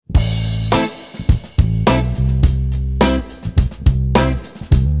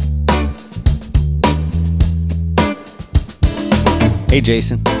Hey,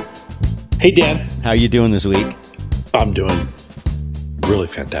 Jason. Hey, Dan. How you doing this week? I'm doing really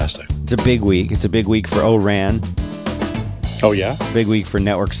fantastic. It's a big week. It's a big week for ORAN. Oh, yeah? Big week for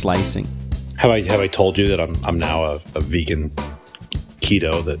network slicing. Have I told you that I'm now a vegan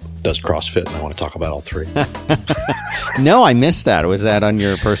keto that does CrossFit, and I want to talk about all three? No, I missed that. Was that on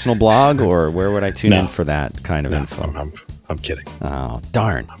your personal blog, or where would I tune in for that kind of info? I'm kidding. Oh,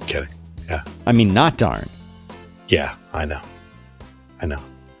 darn. I'm kidding. Yeah. I mean, not darn. Yeah, I know.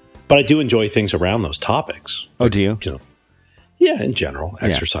 But I do enjoy things around those topics. Oh, do you? You know, yeah, in general,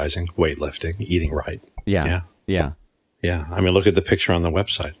 exercising, weightlifting, eating right. Yeah. I mean, look at the picture on the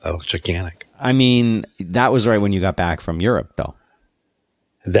website. That looks gigantic. I mean, that was right when you got back from Europe, though.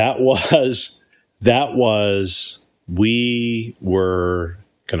 That was, we were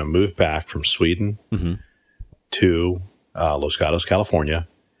going to move back from Sweden to Los Gatos, California.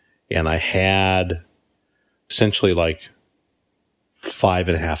 And I had essentially like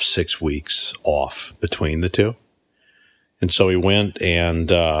 5.5, 6 weeks off between the two. And so we went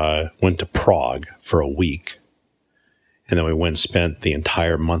to Prague for a week. And then we went and spent the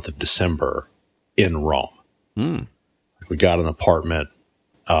entire month of December in Rome. We got an apartment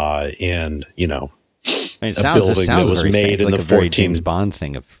in, It sounds very made in like a very James Bond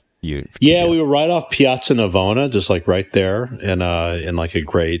thing of you. Yeah, we were right off Piazza Navona, just like right there, in like a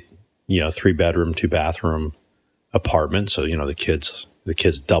great, 3-bedroom, 2-bathroom apartment. So the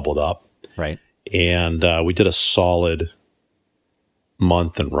kids doubled up, right? And we did a solid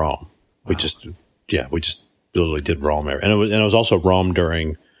month in Rome. We just literally did Rome there, and it was also Rome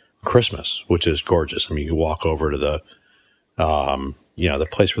during Christmas, which is gorgeous. I mean, you walk over to the the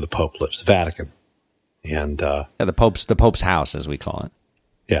place where the Pope lives, the Vatican, and the Pope's house, as we call it.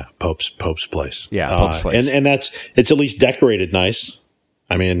 Yeah, Pope's place. Yeah, Pope's place, and it's at least decorated nice.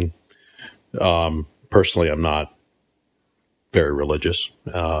 I mean, personally, I'm not very religious,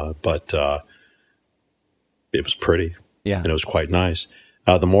 but it was pretty. Yeah, and it was quite nice.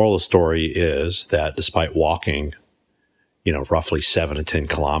 The moral of the story is that despite walking, roughly 7 to 10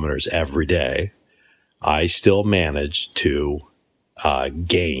 kilometers every day, I still managed to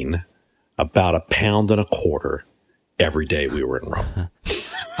gain about 1.25 pounds every day we were in Rome.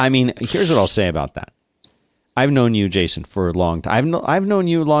 I mean, here's what I'll say about that. I've known you, Jason, for a long time. I've known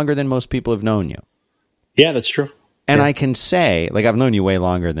you longer than most people have known you. Yeah, that's true. And I can say, like, I've known you way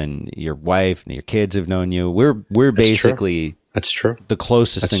longer than your wife and your kids have known you. We're basically that's true. The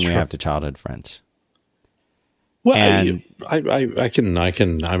closest thing we have to childhood friends. Well, and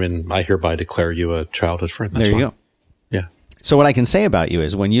I hereby declare you a childhood friend. That's there you go. Yeah. So what I can say about you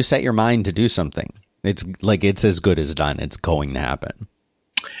is when you set your mind to do something, it's as good as done. It's going to happen.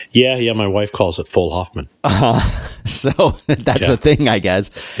 Yeah. My wife calls it full Hoffman. So that's a thing, I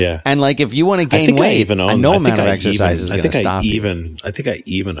guess. Yeah. And like, if you want to gain weight, no amount of exercise is going to stop you. I think I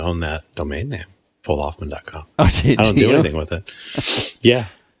even own that domain name, fullhoffman.com. Oh, I don't do anything with it. Yeah.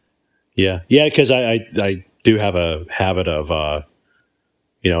 Because I do have a habit of,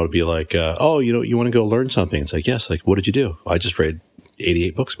 to be like, you want to go learn something? It's like, yes. Like, what did you do? I just read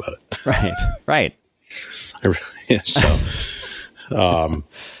 88 books about it. Right.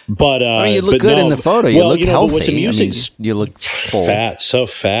 But I mean, you look good in the photo. You look healthy. What's amusing? You look full. So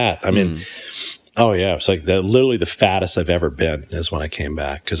fat. I mean, oh yeah, it's like literally the fattest I've ever been is when I came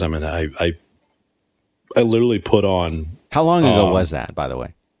back. Because I mean, I literally put on. How long ago was that, by the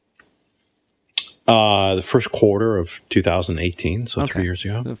way? The first quarter of 2018, so 3 years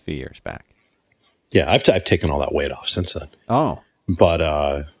ago. A few years back. Yeah, I've taken all that weight off since then. Oh, but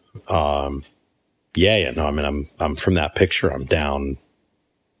no. I mean, I'm from that picture. I'm down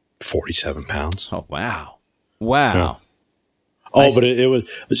 47 pounds. Oh wow. Yeah. Oh, but it was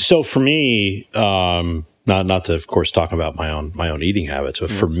so for me. Not to, of course, talk about my own eating habits,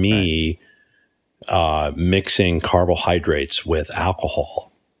 but for me, mixing carbohydrates with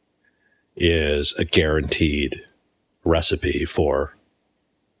alcohol is a guaranteed recipe for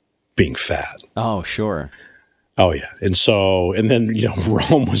being fat. Oh, sure. Oh yeah. And then,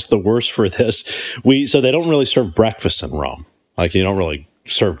 Rome was the worst for this. So they don't really serve breakfast in Rome. Like, you don't really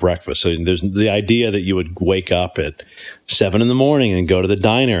serve breakfast. So there's the idea that you would wake up at 7 a.m. and go to the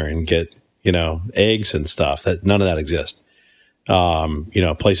diner and get, eggs and stuff. That none of that exists.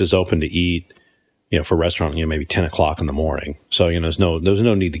 Places open to eat, for a restaurant, maybe 10 o'clock in the morning. So, there's no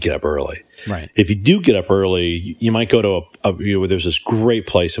need to get up early. Right. If you do get up early, you might go to there's this great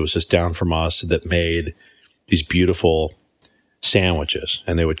place that was just down from us that made these beautiful sandwiches,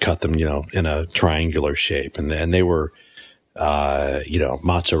 and they would cut them, in a triangular shape. And they were,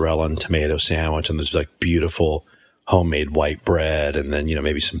 mozzarella and tomato sandwich. And there's like beautiful homemade white bread, and then,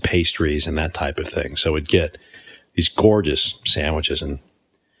 maybe some pastries and that type of thing. So we'd get these gorgeous sandwiches and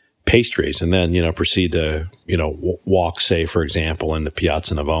pastries, and then, proceed to, walk, say, for example, into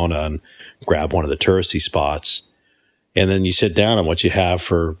Piazza Navona and grab one of the touristy spots. And then you sit down, and what you have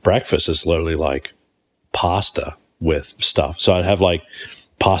for breakfast is literally like pasta with stuff. So I'd have like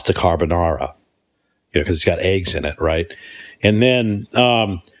pasta carbonara, because it's got eggs in it, right? And then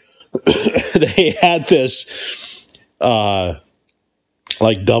they had this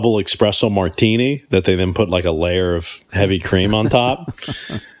like double espresso martini that they then put like a layer of heavy cream on top.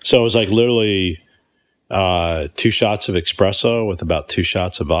 So it was like literally 2 shots of espresso with about 2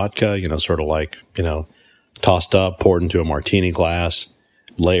 shots of vodka, sort of like, tossed up, poured into a martini glass,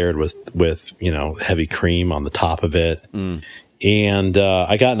 layered with heavy cream on the top of it. And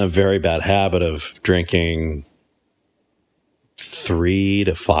I got in a very bad habit of drinking 3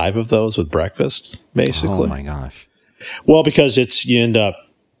 to 5 of those with breakfast, basically. Oh my gosh. Well, because you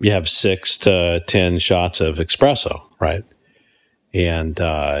have 6 to 10 shots of espresso, right? And,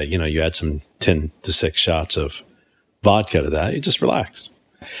 you add some 10 to 6 shots of vodka to that, you just relax.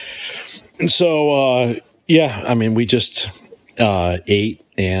 And so, we just ate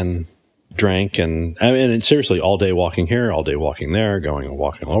and drank, and seriously, all day walking here, all day walking there, going and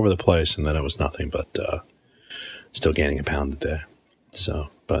walking all over the place, and then it was nothing but still gaining a pound a day. So,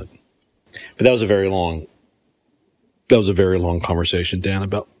 but that was a very long conversation, Dan,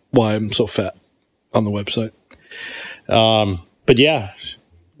 about why I'm so fat on the website. But yeah.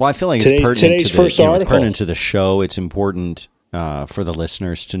 Well, I feel like it's pertinent to the show. It's important for the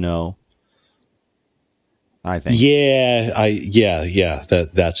listeners to know, I think. Yeah.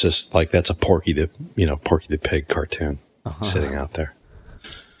 That's just like, that's a Porky the Pig cartoon sitting out there.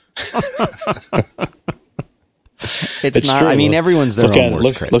 It's not true. I mean, everyone's their own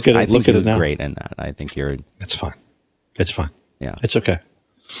worst critic. Look at it. I think you're great in that. I think you're. It's fine. Yeah. It's okay.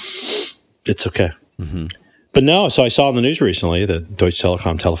 Mm-hmm. But no, so I saw in the news recently that Deutsche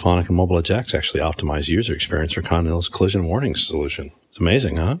Telekom, Telefonica, and Mobile Edge X actually optimized user experience for Continental's collision warning solution. It's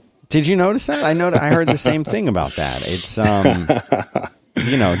amazing, huh? Did you notice that? I heard the same thing about that. It's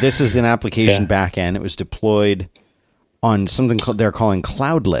this is an application backend. It was deployed on something they're calling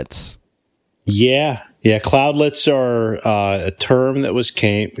cloudlets. Yeah. Cloudlets are a term that was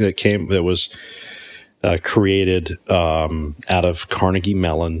created out of Carnegie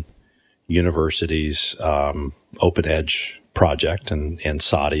Mellon University's Open Edge project, and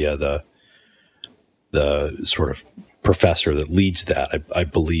Sadia, the sort of professor that leads that. I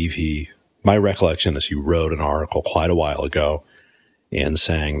believe my recollection is he wrote an article quite a while ago and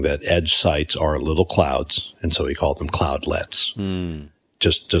saying that edge sites are little clouds, and so he called them cloudlets.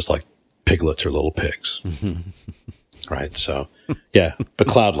 Just like piglets are little pigs. Right? So, yeah, but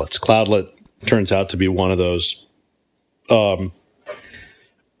cloudlets. Cloudlet turns out to be one of those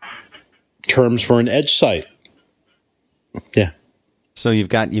terms for an edge site. Yeah. So you've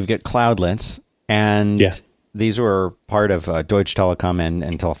got cloudlets, and these were part of Deutsche Telekom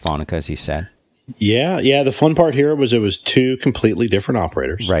and Telefonica, as he said. Yeah. The fun part here was it was 2 completely different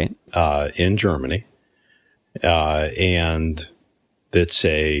operators, right, in Germany, and it's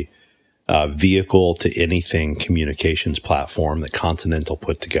a vehicle to anything communications platform that Continental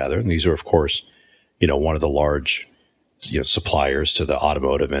put together. And these are, of course, one of the large suppliers to the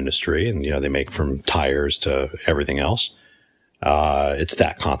automotive industry, and they make from tires to everything else. It's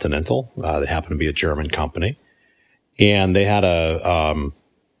that Continental. They happen to be a German company, and they had a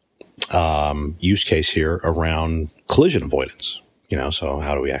use case here around collision avoidance. So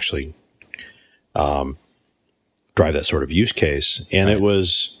how do we actually drive that sort of use case? And It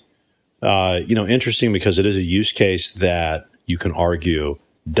was interesting because it is a use case that you can argue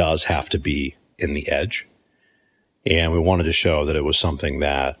does have to be in the edge. And we wanted to show that it was something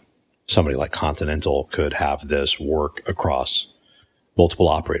that somebody like Continental could have this work across multiple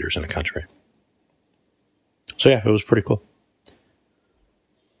operators in a country. So yeah, it was pretty cool.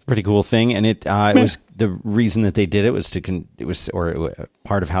 It's a pretty cool thing, and it was the reason that they did it was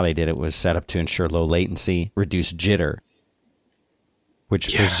part of how they did it was set up to ensure low latency, reduce jitter,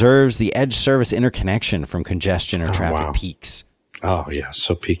 which preserves the edge service interconnection from congestion or traffic peaks. Oh yeah,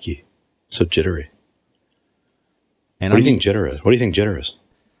 so peaky, so jittery. And what do you think jitter is?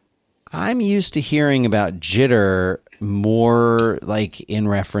 I'm used to hearing about jitter more like in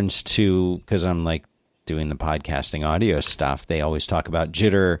reference to, because I'm like doing the podcasting audio stuff, they always talk about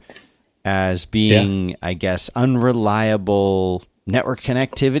jitter as being, I guess, unreliable network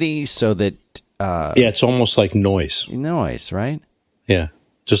connectivity, so that... it's almost like noise. Noise, right? Yeah,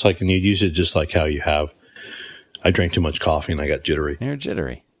 just like, and you'd use it just like how you have, I drank too much coffee and I got jittery. You're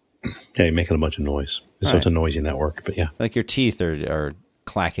jittery. Yeah, you're making a bunch of noise. So it's a noisy network, but yeah. Like your teeth are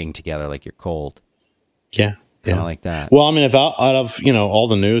clacking together like you're cold. Yeah. kind of like that. Well, I mean, if out of all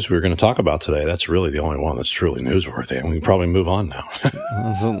the news we were going to talk about today, that's really the only one that's truly newsworthy, and we can probably move on now.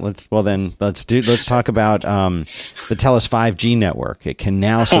 Let's talk about the TELUS 5G network. It can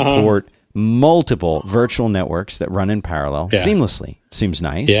now support multiple virtual networks that run in parallel seamlessly. Seems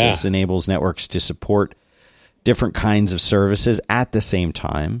nice. Yeah. This enables networks to support different kinds of services at the same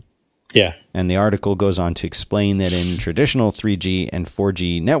time. Yeah. And the article goes on to explain that in traditional 3G and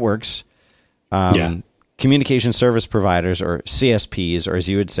 4G networks, communication service providers, or CSPs, or as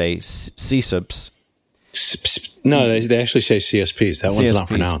you would say, CSPs. No, they actually say CSPs. That one's not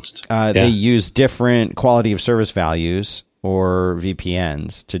pronounced. They use different quality of service values, or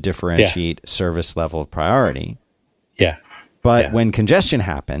VPNs, to differentiate service level of priority. Yeah. But when congestion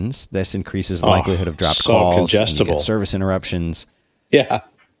happens, this increases the likelihood of dropped calls, and you get service interruptions. Yeah.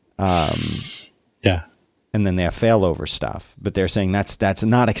 And then they have failover stuff. But they're saying that's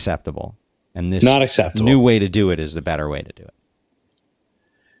not acceptable. And this not acceptable. New way to do it is the better way to do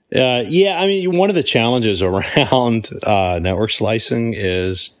it. I mean, one of the challenges around network slicing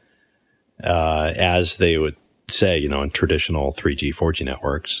is, as they would say, in traditional 3G, 4G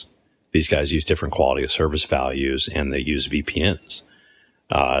networks, these guys use different quality of service values, and they use VPNs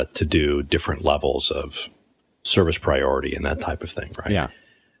to do different levels of service priority and that type of thing, right? Yeah.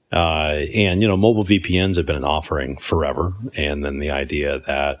 And mobile VPNs have been an offering forever, and then the idea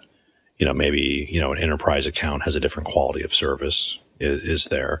that maybe an enterprise account has a different quality of service is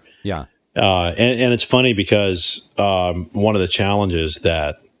there. Yeah. And it's funny because one of the challenges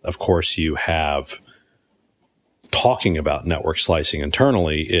that, of course, you have talking about network slicing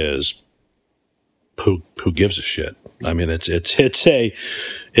internally is who gives a shit. I mean, it's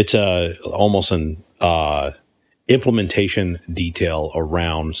almost an implementation detail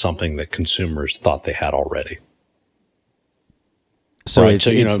around something that consumers thought they had already. So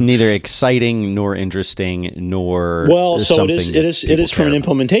it's neither exciting nor interesting nor so it is from an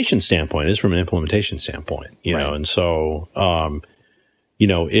implementation standpoint. It is from an implementation standpoint, you know, and so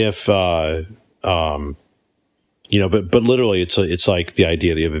if but literally it's like the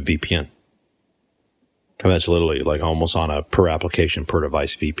idea that you have a VPN. And that's literally like almost on a per application, per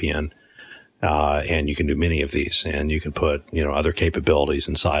device VPN. And you can do many of these, and you can put, other capabilities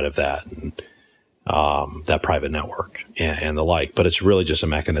inside of that, and that private network and the like. But it's really just a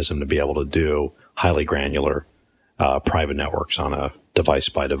mechanism to be able to do highly granular private networks on a device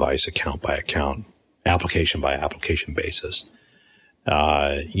by device, account by account, application by application basis.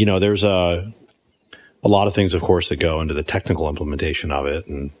 There's a lot of things, of course, that go into the technical implementation of it,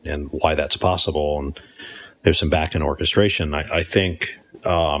 and why that's possible. And there's some back-end orchestration. I think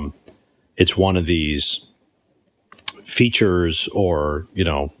it's one of these features or,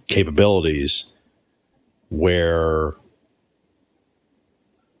 capabilities where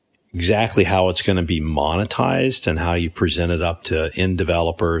exactly how it's going to be monetized and how you present it up to end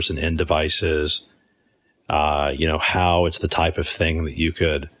developers and end devices, how it's the type of thing that you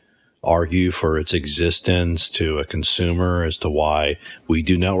could argue for its existence to a consumer as to why we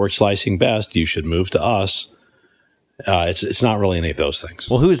do network slicing best, you should move to us. It's not really any of those things.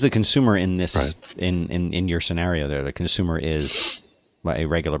 Well, who is the consumer in this, in your scenario there? The consumer is a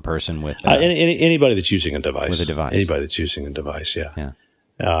regular person with... anybody that's using a device. With a device. Anybody that's using a device, yeah. Yeah.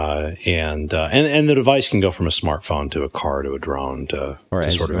 And the device can go from a smartphone to a car to a drone to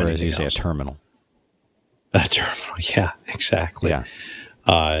as you else. say, a terminal. A terminal, yeah, exactly. Yeah.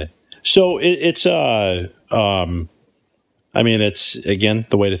 So it's it's, again,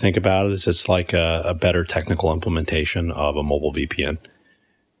 the way to think about it is it's like a better technical implementation of a mobile VPN.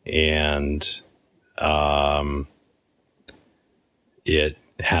 And it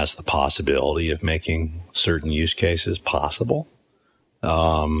has the possibility of making certain use cases possible.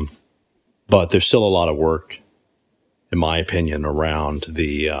 But there's still a lot of work, in my opinion, around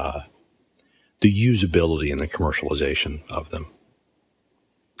the usability and the commercialization of them.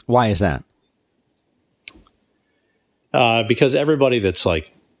 Why is that? Because everybody that's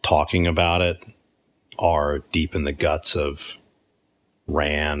like talking about it are deep in the guts of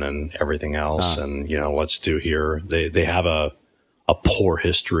RAN and everything else. And, let's do here. They have a poor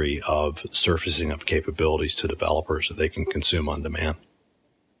history of surfacing up capabilities to developers that they can consume on demand.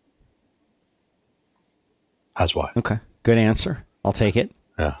 That's why. Okay. Good answer. I'll take it.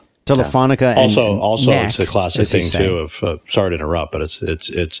 Yeah. Telefonica and also NAC, it's a classic thing too of sorry to interrupt, but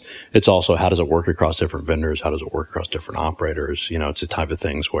it's also how does it work across different vendors? How does it work across different operators? It's the type of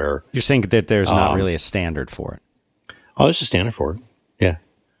things where you're saying that there's not really a standard for it. Oh, there's a standard for it. Yeah.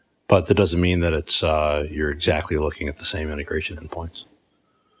 But that doesn't mean that it's you're exactly looking at the same integration endpoints.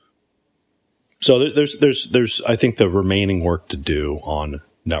 So there's I think the remaining work to do on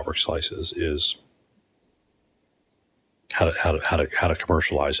network slices is how to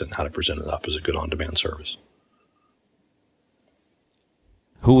commercialize it and how to present it up as a good on-demand service.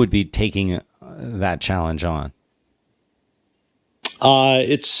 Who would be taking that challenge on?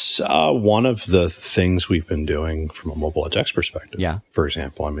 It's one of the things we've been doing from a Mobile Edge X perspective. Yeah. For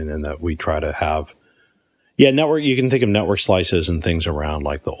example, I mean, in that we try to have, network. You can think of network slices and things around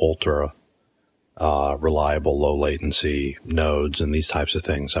like the ultra reliable, low latency nodes and these types of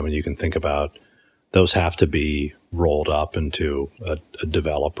things. I mean, you can think about those have to be rolled up into a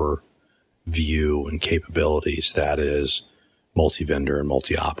developer view and capabilities that is multi-vendor and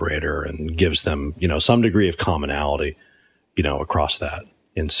multi-operator and gives them, some degree of commonality, across that.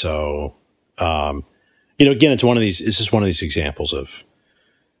 And so, again, it's just one of these examples of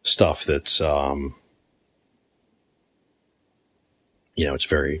stuff that's, it's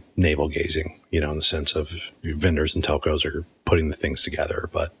very navel gazing, in the sense of vendors and telcos are putting the things together,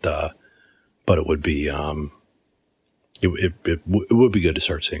 but it would be, it would be good to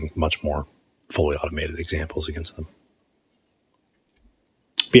start seeing much more fully automated examples against them.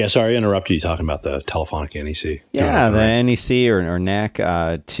 But yeah, sorry to interrupt you talking about the Telefonica NEC. Yeah, the NEC or NEC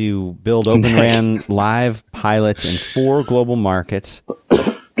to build Open RAN live pilots in 4 global markets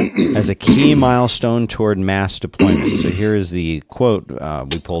as a key milestone toward mass deployment. So here is the quote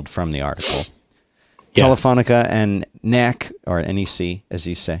we pulled from the article. Yeah. Telefonica and NEC, or NEC, as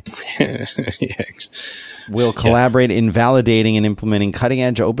you say, will collaborate in validating and implementing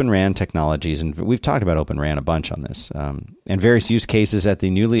cutting-edge Open RAN technologies. And we've talked about Open RAN a bunch on this, and various use cases at the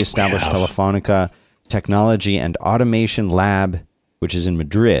newly established Telefonica Technology and Automation Lab, which is in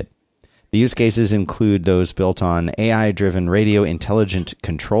Madrid. The use cases include those built on AI-driven radio intelligent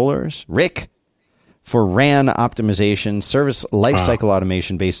controllers, RIC, for RAN optimization, service lifecycle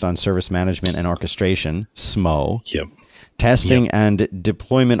automation based on service management and orchestration, SMO, testing and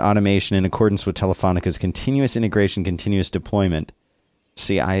deployment automation in accordance with Telefonica's continuous integration, continuous deployment,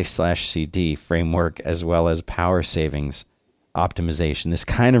 CI/CD framework, as well as power savings optimization. This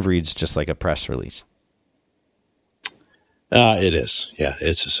kind of reads just like a press release. It is. Yeah,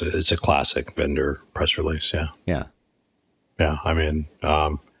 it's a classic vendor press release. Yeah. I mean,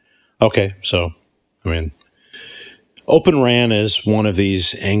 okay, so. I mean, Open RAN is one of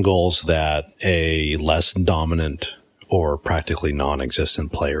these angles that a less dominant or practically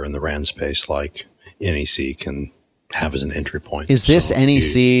non-existent player in the RAN space like NEC can have as an entry point. Is this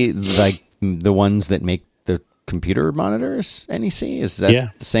NEC like the ones that make the computer monitors? NEC? Is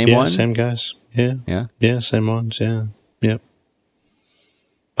that the same one? Yeah, same guys. Yeah, same ones. Yeah, yep.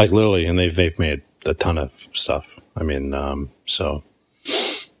 Like literally, and they've made a ton of stuff. I mean,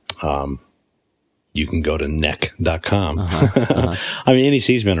 you can go to nec.com. I mean,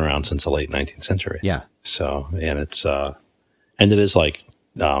 NEC's been around since the late 19th century. Yeah. So, and it's, and it is like,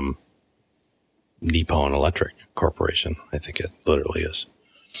 Nippon Electric Corporation. I think it literally is.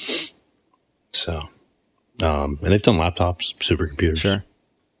 So, and they've done laptops, supercomputers. Sure.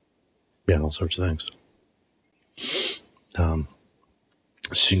 Yeah, all sorts of things.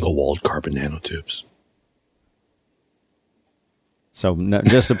 Single-walled carbon nanotubes. So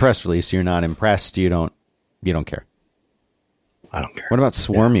just a press release. You're not impressed. You don't care. I don't care. What about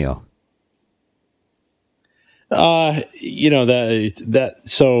Swarmio? I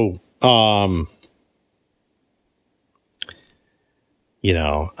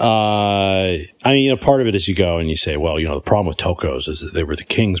mean, part of it is you go and you say, well, the problem with telcos is that they were the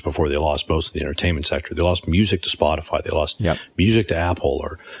kings before they lost most of the entertainment sector. They lost music to Spotify. They lost music to Apple,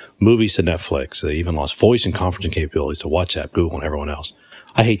 or movies to Netflix. They even lost voice and conferencing capabilities to WhatsApp, Google, and everyone else.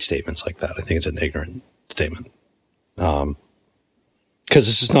 I hate statements like that. I think it's an ignorant statement. Because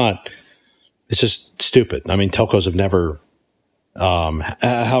it's just stupid. I mean, telcos have never,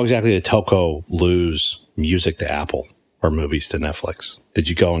 how exactly did telco lose music to Apple or movies to Netflix? Did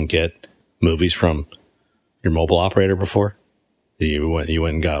you go and get movies from your mobile operator before? You went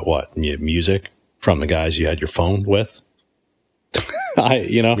and got what? Music from the guys you had your phone with?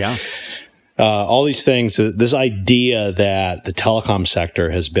 All these things, this idea that the telecom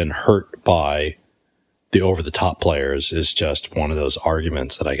sector has been hurt by the over-the-top players is just one of those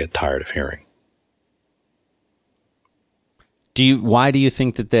arguments that I get tired of hearing. Why do you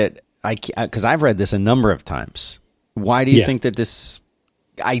think that because I've read this a number of times. Why do you think that this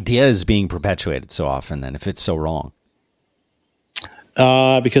idea is being perpetuated so often then, if it's so wrong?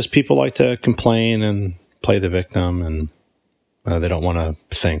 Because people like to complain and play the victim, and they don't want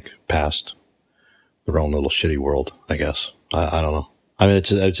to think past their own little shitty world, I guess. I don't know. I mean,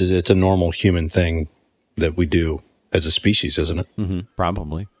 it's a normal human thing that we do as a species, isn't it? Mm-hmm.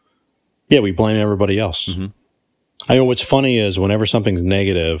 Probably. Yeah, we blame everybody else. Mm-hmm. I mean, what's funny is whenever something's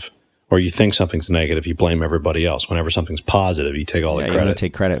negative or you think something's negative, you blame everybody else. Whenever something's positive, you take all the You credit. want to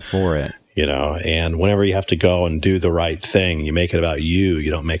take credit for it. You know, and whenever you have to go and do the right thing, you make it about you.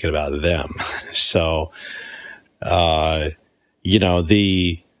 You don't make it about them. So, you know,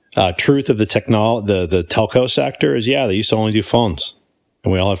 the truth of the telco sector is, they used to only do phones,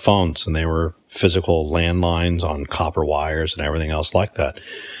 and we all had phones, and they were physical landlines on copper wires and everything else like that.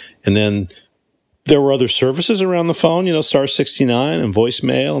 And then there were other services around the phone, you know, Star 69 and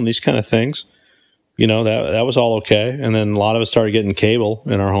voicemail and these kind of things. You know, that was all okay. And then a lot of us started getting cable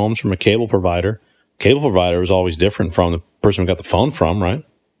in our homes from a cable provider. Cable provider was always different from the person we got the phone from, right?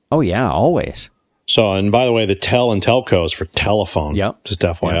 Oh, yeah, always. So, and by the way, the tel and telco is for telephone. Yep. Just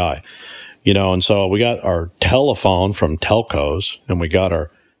FYI. You know, and so we got our telephone from telcos, and we got our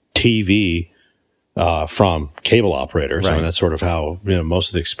TV from cable operators. Right. I mean, that's sort of how, you know, most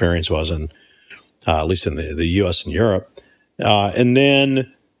of the experience was, in, at least in the U.S. and Europe. And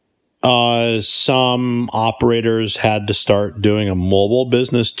then some operators had to start doing a mobile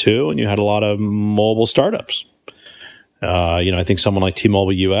business too, and you had a lot of mobile startups. You know, I think someone like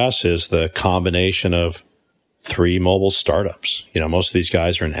T-Mobile US is the combination of 3 mobile startups. You know, most of these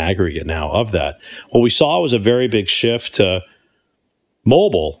guys are an aggregate now of that. What we saw was a very big shift to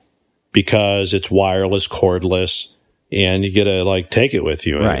mobile because it's wireless, cordless, and you get to like take it with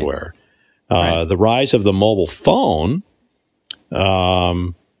you anywhere. Right. The rise of the mobile phone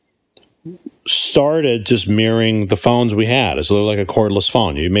started just mirroring the phones we had. It's a little like a cordless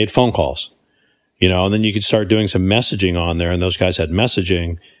phone. You made phone calls, you know, and then you could start doing some messaging on there, and those guys had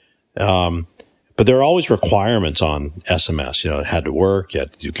messaging. But there are always requirements on SMS. You know, it had to work. You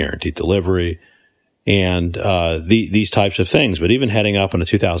had to do guaranteed delivery and these types of things. But even heading up into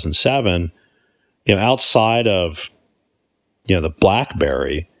 2007, you know, outside of, you know, the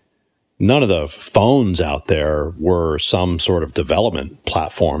BlackBerry, none of the phones out there were some sort of development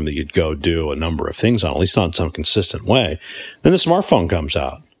platform that you'd go do a number of things on, at least not in some consistent way. Then the smartphone comes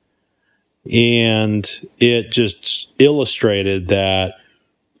out, and it just illustrated that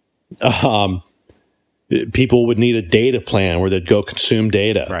people would need a data plan where they'd go consume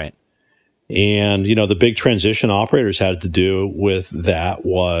data. Right. And, you know, the big transition operators had to do with that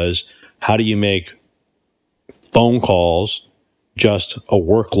was, how do you make phone calls just a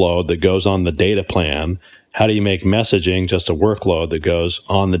workload that goes on the data plan? How do you make messaging just a workload that goes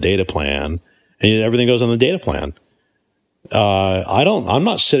on the data plan? And everything goes on the data plan. I'm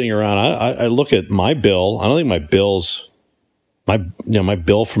not sitting around. I look at my bill. I don't think my bill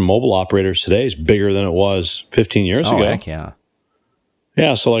from mobile operators today is bigger than it was 15 years ago. Heck yeah.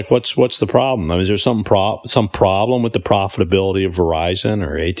 Yeah. So like, what's the problem? I mean, is there some problem with the profitability of Verizon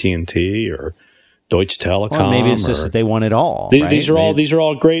or AT&T or Deutsche Telekom? Well, maybe it's just that they want it all. These are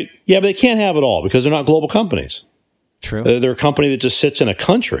all great. Yeah, but they can't have it all because they're not global companies. True. They're a company that just sits in a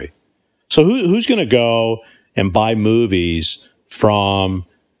country. So who's going to go and buy movies from,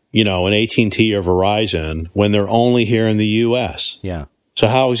 you know, an AT&T or Verizon when they're only here in the U.S.? Yeah. So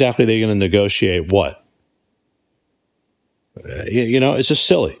how exactly are they going to negotiate what? You know, it's just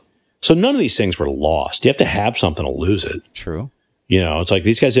silly. So none of these things were lost. You have to have something to lose it. True. You know, it's like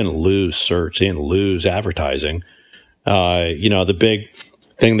these guys didn't lose search, they didn't lose advertising. You know, the big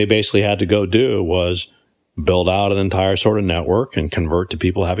thing they basically had to go do was build out an entire sort of network and convert to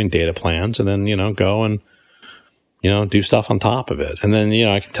people having data plans, and then, you know, go and, you know, do stuff on top of it. And then, you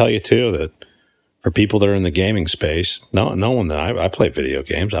know, I can tell you too that for people that are in the gaming space, no one that I play video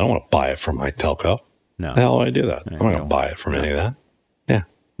games. I don't want to buy it from my telco. No. The hell would I do that? I'm not going to buy it from any of that. Yeah.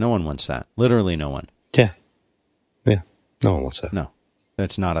 No one wants that. Literally no one. Yeah. Yeah. No one wants that. No.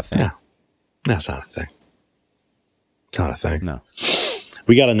 That's not a thing. No. That's not a thing. It's not a thing. No.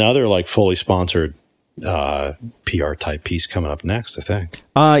 We got another like fully sponsored PR type piece coming up next, I think.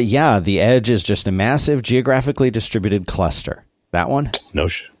 Yeah, the edge is just a massive geographically distributed cluster. That one?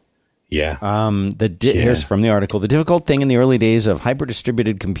 Yeah. Here's from the article. The difficult thing in the early days of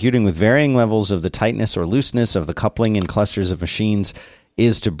hyper-distributed computing with varying levels of the tightness or looseness of the coupling in clusters of machines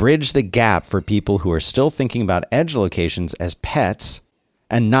is to bridge the gap for people who are still thinking about edge locations as pets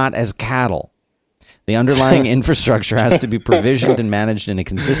and not as cattle. The underlying infrastructure has to be provisioned and managed in a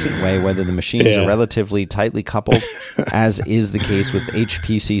consistent way, whether the machines are relatively tightly coupled, as is the case with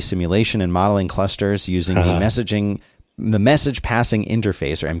HPC simulation and modeling clusters using the message passing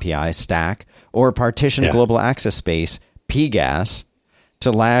interface, or MPI, stack, or partitioned global access space, PGAS,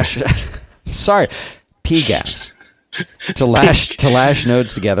 to lash PGAS. To lash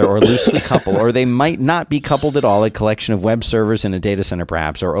nodes together or loosely couple, or they might not be coupled at all, a collection of web servers in a data center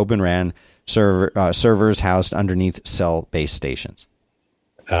perhaps, or Open RAN servers housed underneath cell base stations.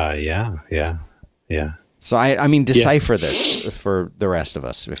 Yeah. So I mean, decipher this for the rest of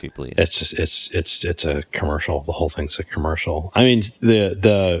us, if you please. It's just, it's a commercial. The whole thing's a commercial. I mean,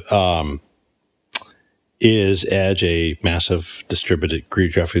 is Edge a massive geographically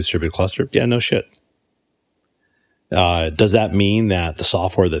distributed cluster? Yeah, no shit. Does that mean that the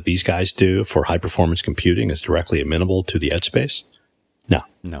software that these guys do for high performance computing is directly amenable to the edge space?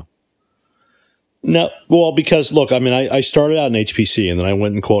 No. Well, because look, I mean, I started out in HPC and then I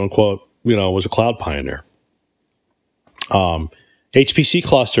went and quote unquote, was a cloud pioneer. HPC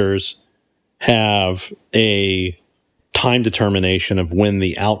clusters have a time determination of when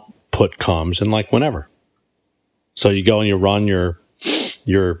the output comes and like whenever. So you go and you run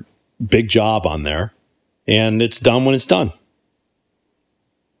your big job on there and it's done when it's done.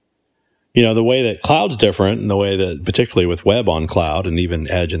 The way that cloud's different and the way that particularly with web on cloud and even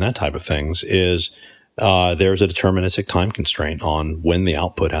edge and that type of things is there's a deterministic time constraint on when the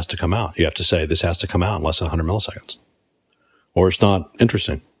output has to come out. You have to say this has to come out in less than 100 milliseconds or it's not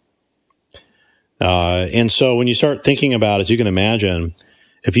interesting. And so when you start thinking about it, as you can imagine,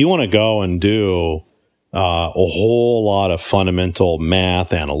 if you want to go and do a whole lot of fundamental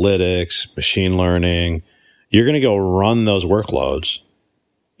math, analytics, machine learning, you're going to go run those workloads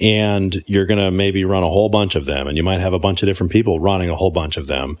and you're going to maybe run a whole bunch of them and you might have a bunch of different people running a whole bunch of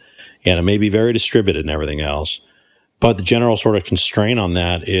them and it may be very distributed and everything else. But the general sort of constraint on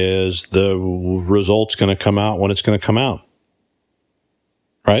that is the result's going to come out when it's going to come out.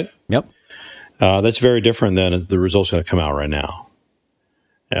 Right? Yep. That's very different than the result's going to come out right now.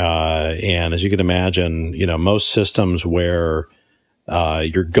 And as you can imagine, most systems where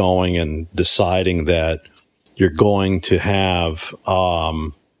you're going and deciding that you're going to have,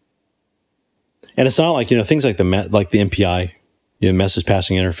 and it's not like things like the MPI, message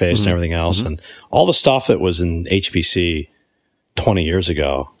passing interface and everything else, and all the stuff that was in HPC 20 years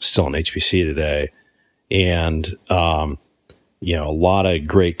ago, still in HPC today, and a lot of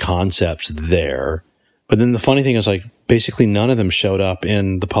great concepts there. But then the funny thing is, like, basically none of them showed up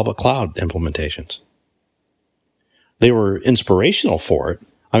in the public cloud implementations. They were inspirational for it.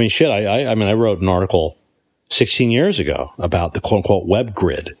 I mean, shit, I wrote an article 16 years ago about the quote-unquote web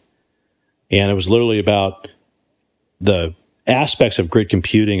grid. And it was literally about the aspects of grid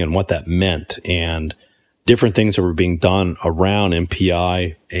computing and what that meant and different things that were being done around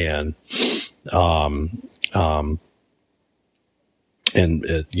MPI and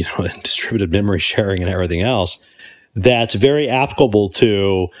distributed memory sharing and everything else. That's very applicable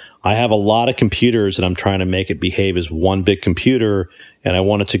to, I have a lot of computers and I'm trying to make it behave as one big computer and I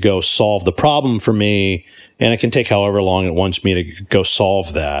want it to go solve the problem for me and it can take however long it wants me to go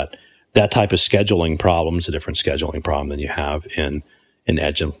solve that. That type of scheduling problem is a different scheduling problem than you have in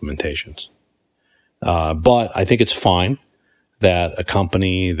edge implementations. But I think it's fine that a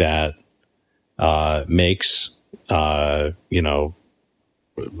company that makes,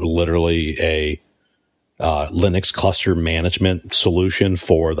 literally a Linux cluster management solution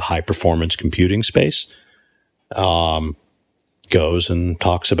for the high performance computing space goes and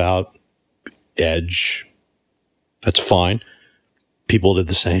talks about edge. That's fine. People did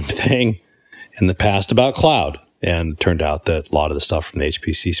the same thing in the past about cloud, and it turned out that a lot of the stuff from the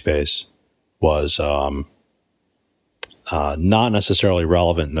HPC space was not necessarily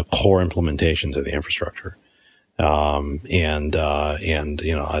relevant in the core implementations of the infrastructure. I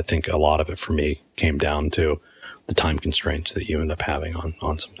think a lot of it for me came down to the time constraints that you end up having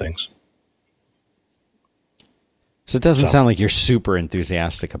on some things. So it doesn't sound like you're super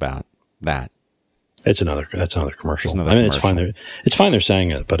enthusiastic about that. That's another commercial. Commercial. It's fine they're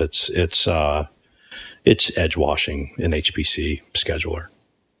saying it, but it's edge washing an HPC scheduler.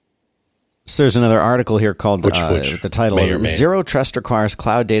 So there's another article here called which the title of Zero Trust Requires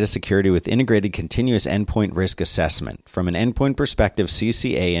Cloud Data Security with Integrated Continuous Endpoint Risk Assessment. From an endpoint perspective,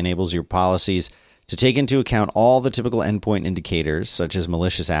 CCA enables your policies to take into account all the typical endpoint indicators, such as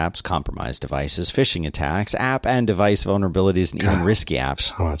malicious apps, compromised devices, phishing attacks, app and device vulnerabilities, and even risky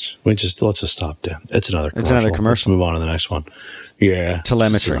apps. So much. Let's just stop, Dan. It's another commercial. Let's move on to the next one. Yeah.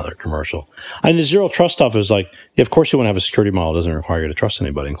 Telemetry. It's another commercial. And the zero trust stuff is like, of course you want to have a security model that doesn't require you to trust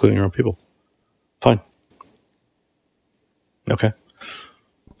anybody, including your own people. Fine. Okay.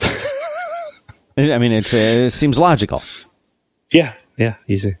 I mean, it seems logical. Yeah,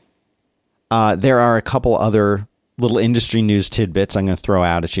 easy. There are a couple other little industry news tidbits I'm going to throw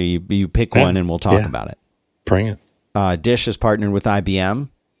out at you. You pick one and we'll talk about it. Bring it. Dish has partnered with IBM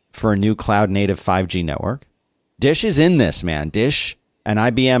for a new cloud-native 5G network. Dish is in this, man. Dish and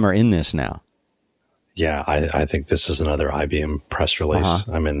IBM are in this now. Yeah, I think this is another IBM press release.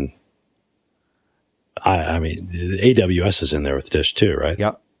 Uh-huh. I mean, AWS is in there with Dish too, right?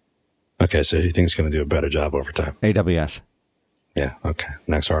 Yep. Okay, so who do you think is going to do a better job over time? AWS. Yeah, okay.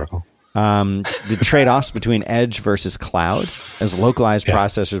 Next article. The trade-offs between edge versus cloud. As localized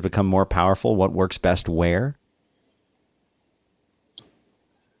processors become more powerful, what works best where?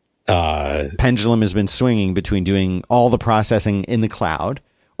 Pendulum has been swinging between doing all the processing in the cloud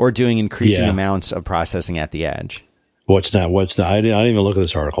or doing increasing amounts of processing at the edge. What's next? I didn't even look at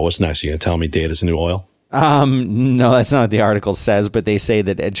this article. What's next? Are you going to tell me data's the new oil? No, that's not what the article says, but they say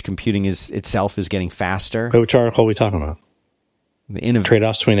that edge computing itself is getting faster. Wait, which article are we talking about? The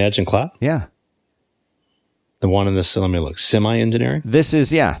trade-offs between edge and cloud? Yeah. The one in this, let me look, semi-engineering? This is,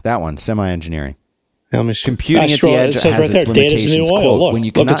 that one, semi-engineering. Computing at the edge has right its limitations. Quote, look, when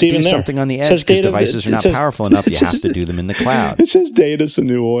you cannot do something on the edge because devices are not powerful enough, you have to do them in the cloud. It says data's the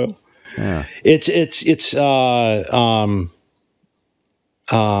new oil. Yeah. It's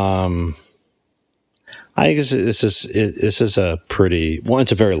I guess this is a pretty, one,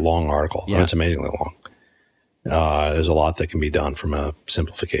 it's a very long article. Yeah. It's amazingly long. There's a lot that can be done from a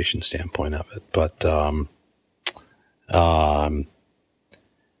simplification standpoint of it, but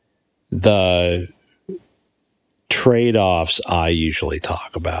the trade-offs I usually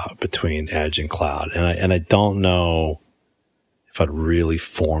talk about between edge and cloud, and I don't know if I'd really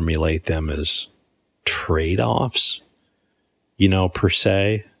formulate them as trade-offs, per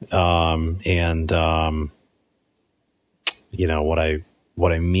se.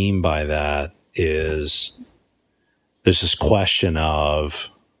 What I mean by that is there's this question of,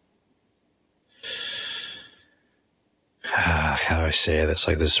 how do I say this?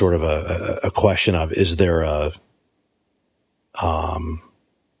 Like this sort of a question of, is there a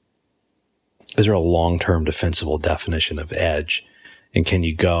long-term defensible definition of edge? And can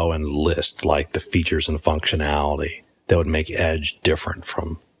you go and list like the features and functionality that would make edge different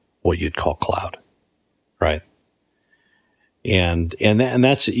from what you'd call cloud, right? And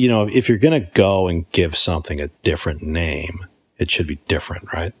that's, if you're going to go and give something a different name, it should be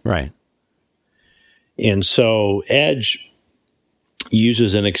different, right? Right. And so edge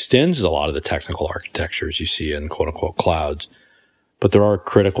uses and extends a lot of the technical architectures you see in quote unquote clouds, but there are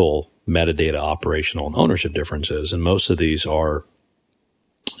critical metadata operational and ownership differences. And most of these are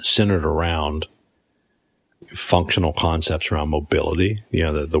centered around functional concepts around mobility,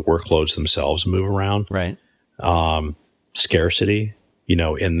 the workloads themselves move around. Right. Scarcity,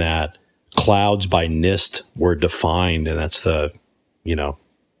 in that clouds by NIST were defined, and that's the,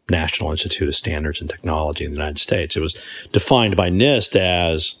 National Institute of Standards and Technology in the United States. It was defined by NIST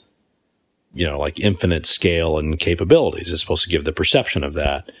as, like infinite scale and capabilities. It's supposed to give the perception of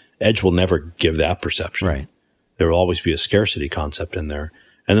that. Edge will never give that perception. Right. There will always be a scarcity concept in there.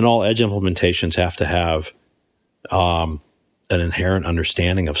 And then all edge implementations have to have an inherent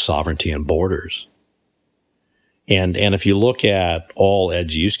understanding of sovereignty and borders. And if you look at all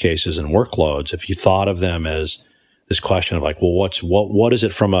edge use cases and workloads, if you thought of them as this question of like, well, what is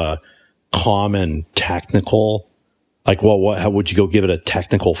it from a common technical, like, well, how would you go give it a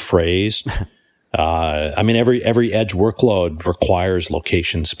technical phrase? Every edge workload requires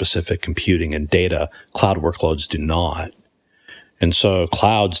location specific computing and data. Cloud workloads do not. And so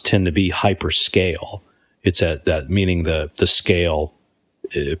clouds tend to be hyperscale. It's at that, meaning the scale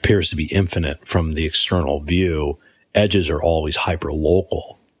appears to be infinite from the external view. Edges are always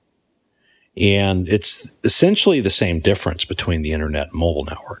hyperlocal. And it's essentially the same difference between the internet and mobile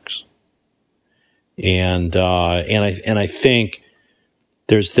networks. And I think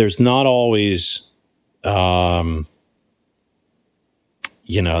there's not always, there's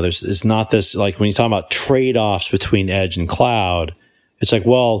not this, like when you talk about trade-offs between edge and cloud, it's like,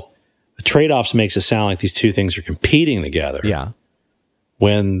 well, the trade-offs makes it sound like these two things are competing together. Yeah.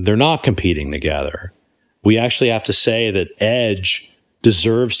 When they're not competing together. We actually have to say that edge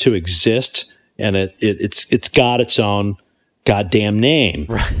deserves to exist, and it's got its own goddamn name.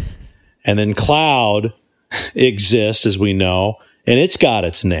 Right. And then cloud exists, as we know, and it's got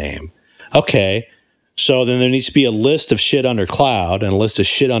its name. Okay, so then there needs to be a list of shit under cloud and a list of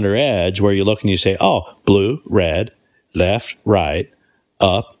shit under edge where you look and you say, oh, blue, red, left, right,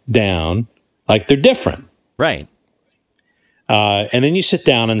 up, down, like they're different. Right. And then you sit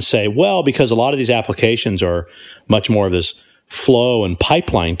down and say, well, because a lot of these applications are much more of this flow and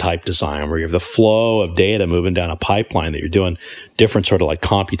pipeline type design where you have the flow of data moving down a pipeline that you're doing different sort of like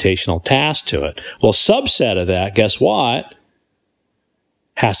computational tasks to it. Well, a subset of that, guess what?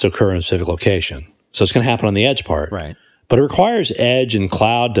 Has to occur in a specific location. So it's going to happen on the edge part. Right. But it requires edge and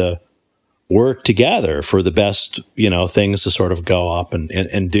cloud to work together for the best, things to sort of go up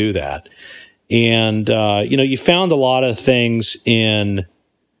and do that. And, you found a lot of things in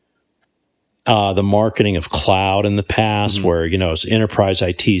the marketing of cloud in the past, where, it's enterprise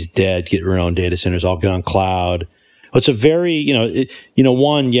IT is dead, get your own data centers, all get on cloud. It's a very,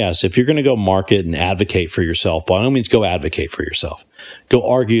 one, yes, if you're going to go market and advocate for yourself, by all means, go advocate for yourself. Go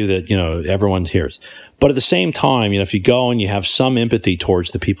argue that, everyone hears. But at the same time, if you go and you have some empathy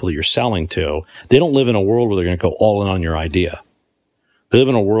towards the people that you're selling to, they don't live in a world where they're going to go all in on your idea. They live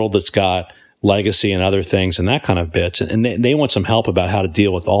in a world that's got legacy and other things and that kind of bits, and they want some help about how to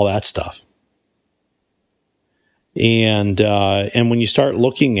deal with all that stuff. And when you start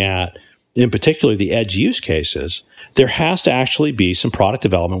looking at, in particular, the edge use cases, there has to actually be some product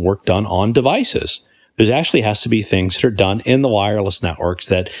development work done on devices. There actually has to be things that are done in the wireless networks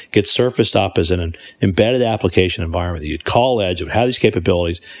that get surfaced up as an embedded application environment that you'd call edge. It would have these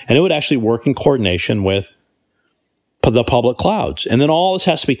capabilities, and it would actually work in coordination with the public clouds. And then all this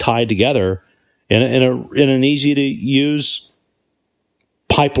has to be tied together in an easy to use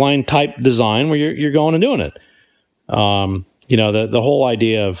pipeline type design where you're going and doing it. The whole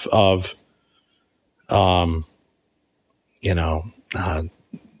idea of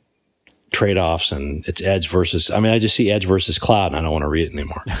trade-offs, and it's edge versus, I just see edge versus cloud and I don't want to read it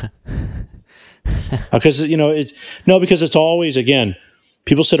anymore. Because, because it's always, again,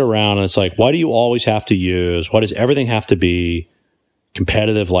 people sit around and it's like, why do you always have to use, why does everything have to be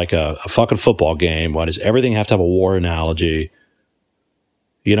competitive like a fucking football game? Why does everything have to have a war analogy?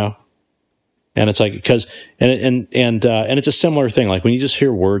 And it's like, because, and it's a similar thing. Like when you just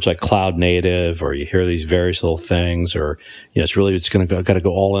hear words like cloud native, or you hear these various little things, or, it's got to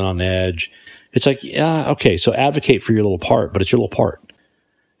go all in on edge. It's like, yeah, okay. So advocate for your little part, but it's your little part.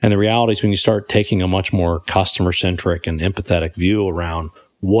 And the reality is when you start taking a much more customer centric and empathetic view around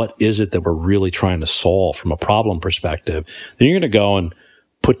what is it that we're really trying to solve from a problem perspective, then you're going to go and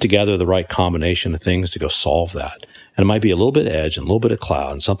put together the right combination of things to go solve that. And it might be a little bit of edge and a little bit of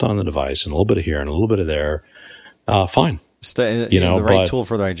cloud and something on the device and a little bit of here and a little bit of there. Fine. The right tool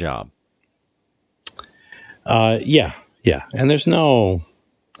for the right job. Yeah. And there's no,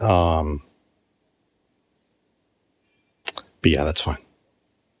 but yeah, that's fine.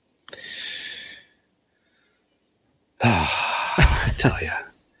 I tell you.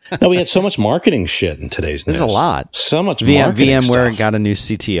 No, we had so much marketing shit in today's news. There's a lot. So much marketing VMware stuff. got a new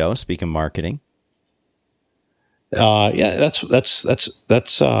CTO, speaking of marketing. Yeah, that's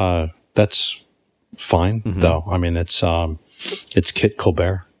fine though. It's Kit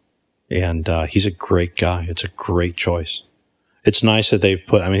Colbert, and he's a great guy. It's a great choice. It's nice that they've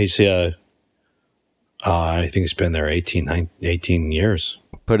put. He's I think he's been there 18 years.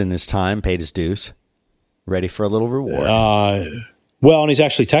 Put in his time, paid his dues, ready for a little reward. Well, and he's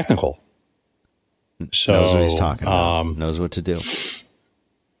actually technical, so knows what he's talking about. Knows what to do.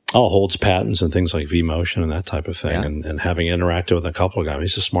 Holds patents and things like vMotion and that type of thing, Yeah. and having interacted with a couple of guys,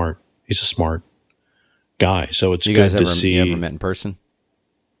 he's a smart guy. So it's you good guys to see. You ever met in person?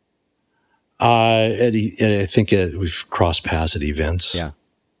 I think we've crossed paths at events. Yeah.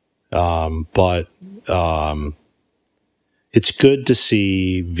 But it's good to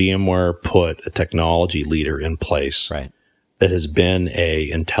see VMware put a technology leader in place, right, that has been a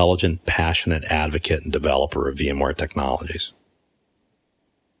intelligent, passionate advocate and developer of VMware technologies.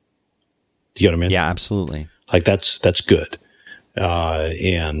 Do you know what I mean? Yeah, absolutely. Like that's good.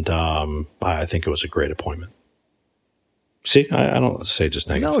 And I think it was a great appointment. See, I don't say just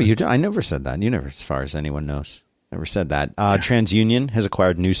negative. No, I never said that. You never, as far as anyone knows, never said that. TransUnion has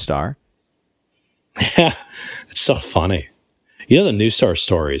acquired Neustar. Yeah, it's so funny. The Neustar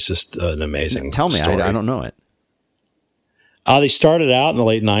story is just an amazing Tell me, story. I don't know it. They started out in the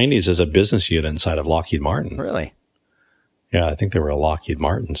late 90s as a business unit inside of Lockheed Martin. Really? Yeah, I think they were a Lockheed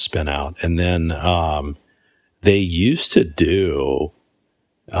Martin spin out. And then they used to do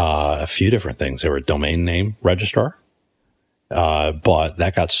a few different things. They were a domain name registrar, but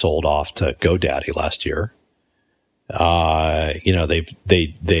that got sold off to GoDaddy last year. They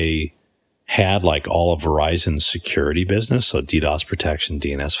had like all of Verizon's security business, so DDoS protection,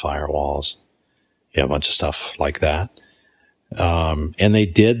 DNS firewalls, a bunch of stuff like that. And they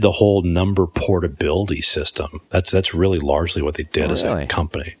did the whole number portability system. That's really largely what they did as a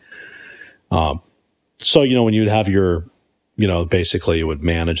company. So, when you'd have your, basically it would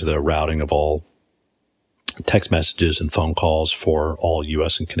manage the routing of all text messages and phone calls for all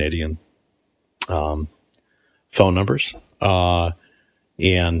U.S. and Canadian phone numbers.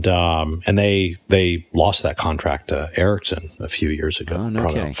 And they lost that contract to Ericsson a few years ago,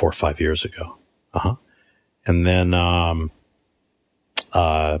 probably about 4 or 5 years ago. And then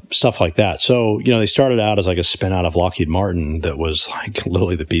stuff like that. So, they started out as like a spin out of Lockheed Martin that was like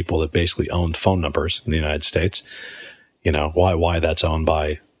literally the people that basically owned phone numbers in the United States. Why that's owned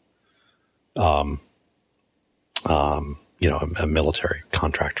by a military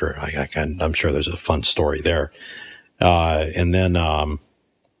contractor. I'm sure there's a fun story there. And then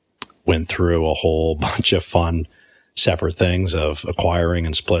went through a whole bunch of fun separate things of acquiring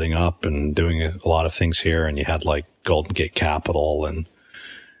and splitting up and doing a lot of things here. And you had like Golden Gate Capital and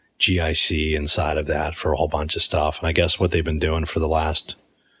GIC inside of that for a whole bunch of stuff. And I guess what they've been doing for the last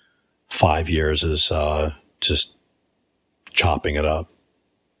 5 years is just chopping it up.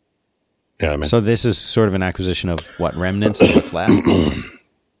 You know what I mean? So this is sort of an acquisition of what remnants and what's left?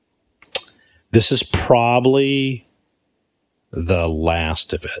 This is probably the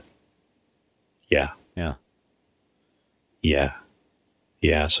last of it. Yeah. Yeah. Yeah.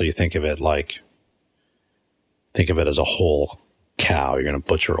 Yeah. So you think of it as a whole cow. You're going to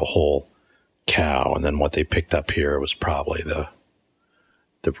butcher a whole cow. And then what they picked up here was probably the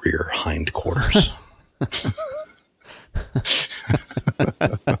rear hindquarters.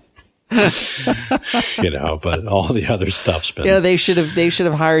 But all the other stuff's been. Yeah, they should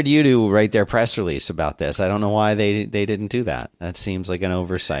have hired you to write their press release about this. I don't know why they didn't do that. That seems like an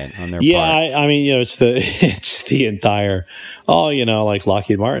oversight on their part. Yeah, I mean, it's the entire. Like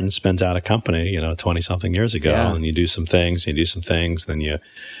Lockheed Martin spins out a company, 20 something years ago, and you do some things, then you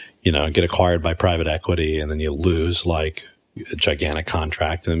get acquired by private equity, and then you lose like a gigantic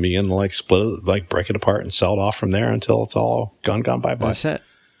contract, and then begin to like split it, like break it apart and sell it off from there until it's all gone bye. That's it.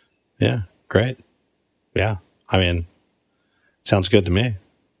 Yeah, great. Yeah, I mean, sounds good to me,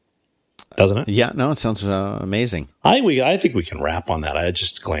 doesn't it? Yeah, no, it sounds amazing. I think we can wrap on that. I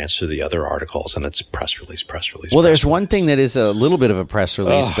just glanced through the other articles, and it's press release. Well, there's one thing that is a little bit of a press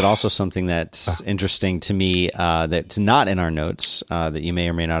release, but also something that's interesting to me that's not in our notes that you may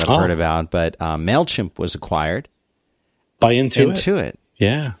or may not have heard about. But MailChimp was acquired by Intuit.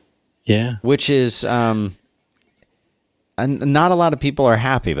 Yeah, yeah. Which is, and not a lot of people are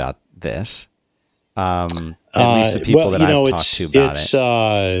happy about this. At least the people that I've talked to about it.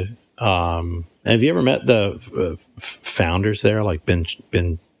 Have you ever met the founders there, like Ben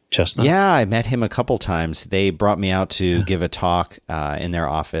Chestnut? Yeah, I met him a couple times. They brought me out to give a talk in their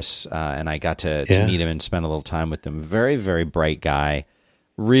office, and I got to meet him and spend a little time with him. Very, very bright guy.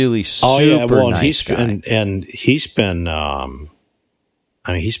 Really super nice guy. And he's been,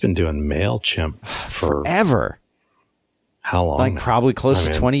 he's been doing MailChimp for forever. How long? Like probably close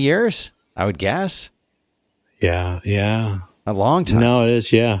to 20 years, I would guess. Yeah. A long time. No, it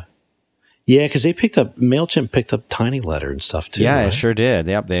is, yeah. Yeah, because MailChimp picked up TinyLetter and stuff too. Yeah, right? it sure did.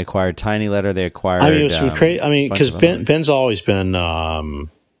 Yep, they acquired TinyLetter. They acquired. It was crazy. Because Ben's always been, and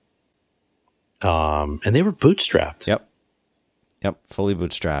they were bootstrapped. Yep, fully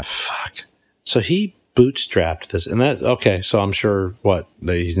bootstrapped. Fuck. So he bootstrapped this, and that okay. So I'm sure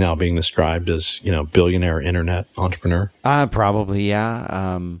he's now being described as billionaire internet entrepreneur. Probably,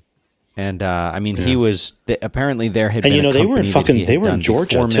 yeah. He was apparently there had been a they were in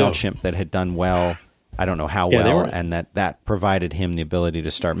Georgia before too. MailChimp that had done well. I don't know how well, and that provided him the ability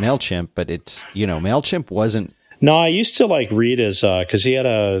to start MailChimp. But it's MailChimp wasn't. No, I used to like read his because he had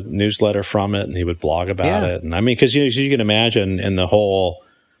a newsletter from it, and he would blog about it. And because you can imagine in the whole,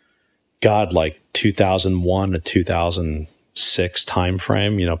 like 2001 to 2006 time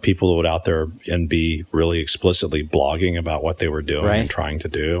frame, people would out there and be really explicitly blogging about what they were doing and trying to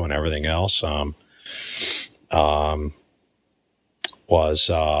do and everything else. It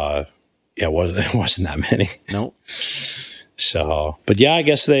wasn't that many. Nope. So, but yeah, I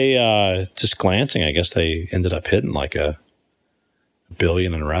guess they just glancing. I guess they ended up hitting like $1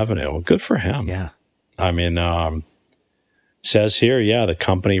 billion in revenue. Well, good for him. Yeah. I mean, says here, the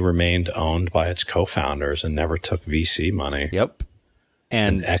company remained owned by its co-founders and never took VC money. Yep.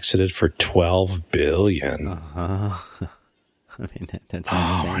 And exited for $12 billion. Uh-huh. I mean, that's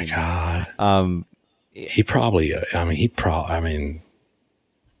insane. Oh my God. He probably,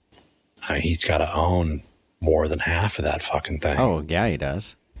 he's got to own more than half of that fucking thing. Oh, yeah, he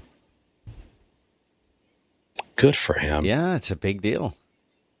does. Good for him. Yeah, it's a big deal.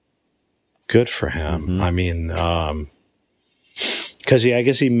 Good for him. Mm-hmm. I mean, because I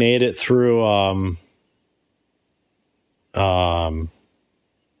guess he made it through.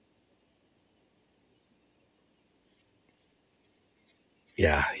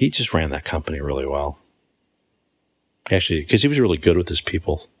 Yeah, he just ran that company really well. Actually, because he was really good with his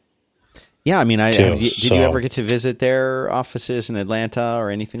people. Yeah, I mean, did you ever get to visit their offices in Atlanta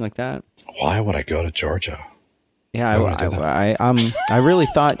or anything like that? Why would I go to Georgia? Yeah, I really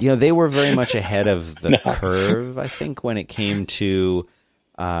thought they were very much ahead of the curve. I think when it came to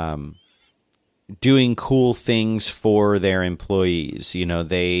doing cool things for their employees,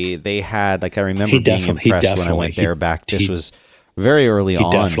 they had I remember being impressed when I went there back. This was very early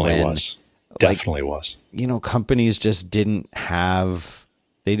on. Definitely was. Definitely was. Companies just didn't have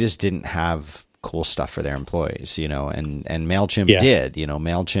cool stuff for their employees, and MailChimp did.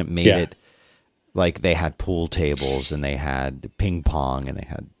 MailChimp made it like they had pool tables and they had ping pong and they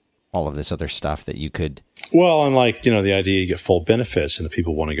had all of this other stuff that you could. Well, and the idea you get full benefits and the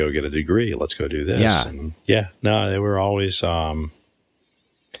people want to go get a degree. Let's go do this. Yeah. And no, they were always, it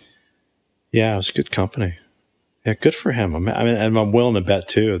was a good company. Yeah. Good for him. And I'm willing to bet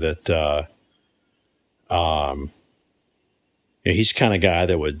too that, he's the kind of guy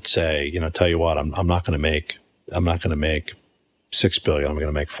that would say, tell you what, I'm not going to make $6 billion. I'm going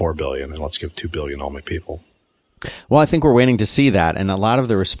to make $4 billion, and let's give $2 billion to all my people. Well, I think we're waiting to see that. And a lot of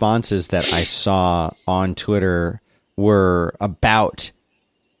the responses that I saw on Twitter were about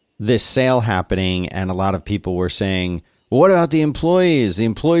this sale happening. And a lot of people were saying, well, what about the employees? The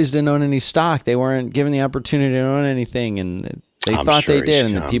employees didn't own any stock. They weren't given the opportunity to own anything. And they thought they did.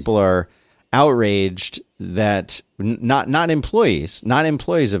 And the people are outraged that not employees of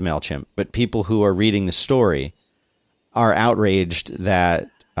MailChimp, but people who are reading the story are outraged that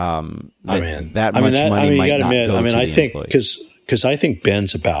money might not go to the employees. Because I think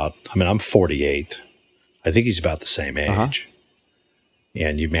Ben's about, I'm 48. I think he's about the same age. Uh-huh.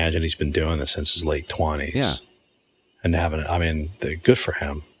 And you imagine he's been doing this since his late 20s. Yeah. And good for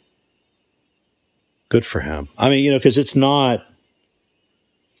him. Good for him. Because it's not,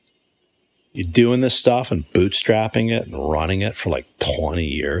 you're doing this stuff and bootstrapping it and running it for like 20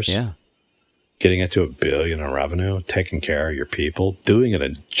 years. Yeah. Getting it to $1 billion in revenue, taking care of your people, doing it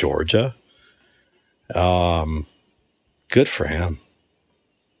in Georgia. Good for him.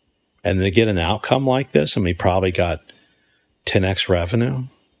 And to get an outcome like this, he probably got 10x revenue.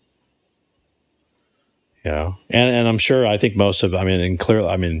 And I'm sure, I think most of, and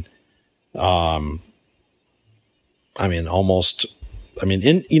clearly, almost,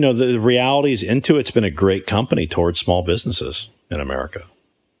 the reality is Intuit's been a great company towards small businesses in America.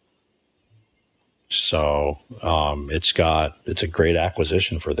 So it's a great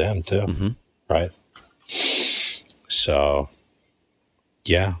acquisition for them too, mm-hmm. Right? So,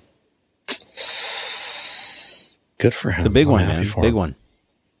 yeah, good for him. It's a big one, man. Big one.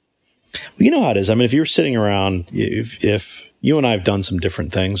 Well, you know how it is. If you're sitting around, if you and I have done some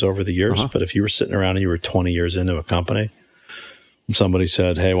different things over the years, uh-huh. But if you were sitting around and you were 20 years into a company, and somebody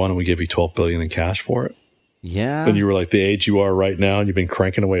said, "Hey, why don't we give you $12 billion in cash for it?" Yeah, and you were like the age you are right now, and you've been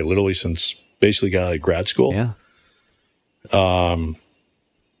cranking away literally since basically got out of grad school. Yeah.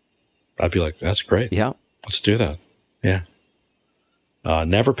 I'd be like, that's great. Yeah. Let's do that. Yeah.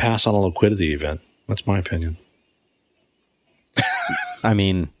 Never pass on a liquidity event. That's my opinion.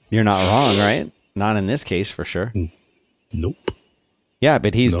 You're not wrong, right? Not in this case, for sure. Nope. Yeah,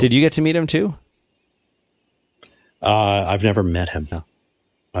 but did you get to meet him too? I've never met him. No.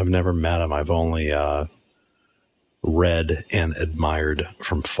 I've never met him. I've only, read and admired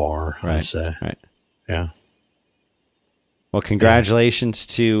from far, right, I'd say. Right. Yeah. Well, congratulations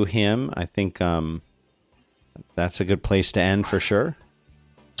to him. I think that's a good place to end for sure.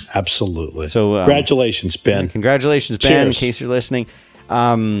 Absolutely. So, congratulations, Ben. Congratulations, Ben, Cheers. in case you're listening.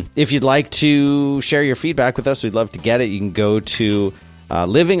 If you'd like to share your feedback with us, we'd love to get it. You can go to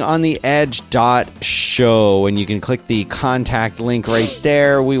livingontheedge.show, and you can click the contact link right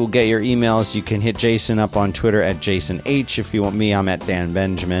there. We will get your emails. You can hit Jason up on Twitter at JasonH. If you want me, I'm at Dan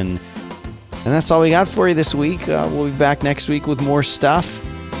Benjamin. And that's all we got for you this week. We'll be back next week with more stuff.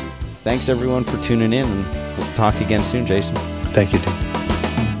 Thanks, everyone, for tuning in, and we'll talk again soon, Jason. Thank you, Dan.